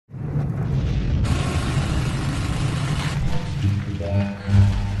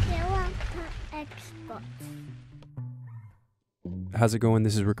spot. How's it going?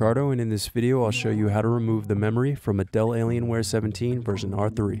 This is Ricardo, and in this video I'll show you how to remove the memory from a Dell Alienware 17 version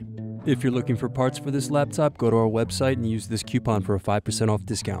R3. If you're looking for parts for this laptop, go to our website and use this coupon for a 5% off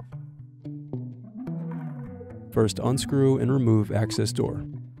discount. First, unscrew and remove access door.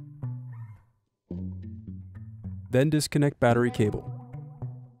 Then disconnect battery cable.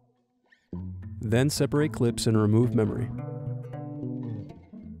 Then separate clips and remove memory.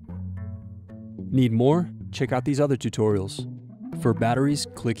 Need more? Check out these other tutorials. For batteries,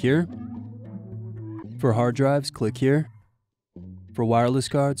 click here. For hard drives, click here. For wireless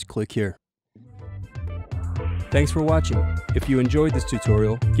cards, click here. Thanks for watching. If you enjoyed this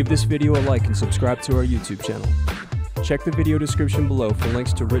tutorial, give this video a like and subscribe to our YouTube channel. Check the video description below for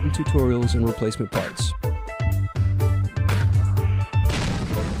links to written tutorials and replacement parts.